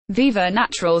Viva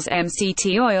Naturals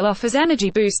MCT Oil offers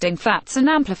energy-boosting fats and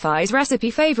amplifies recipe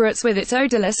favorites with its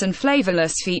odorless and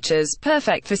flavorless features,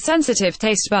 perfect for sensitive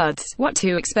taste buds. What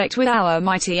to expect with our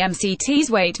Mighty MCTs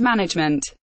Weight Management.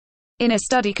 In a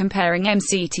study comparing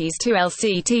MCTs to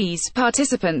LCTs,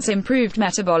 participants improved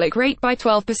metabolic rate by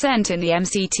 12% in the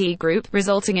MCT group,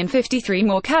 resulting in 53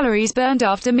 more calories burned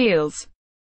after meals.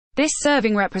 This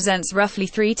serving represents roughly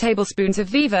 3 tablespoons of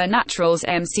Viva Naturals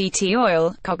MCT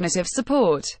Oil. Cognitive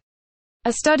support.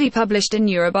 A study published in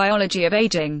Neurobiology of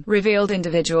Aging revealed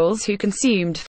individuals who consumed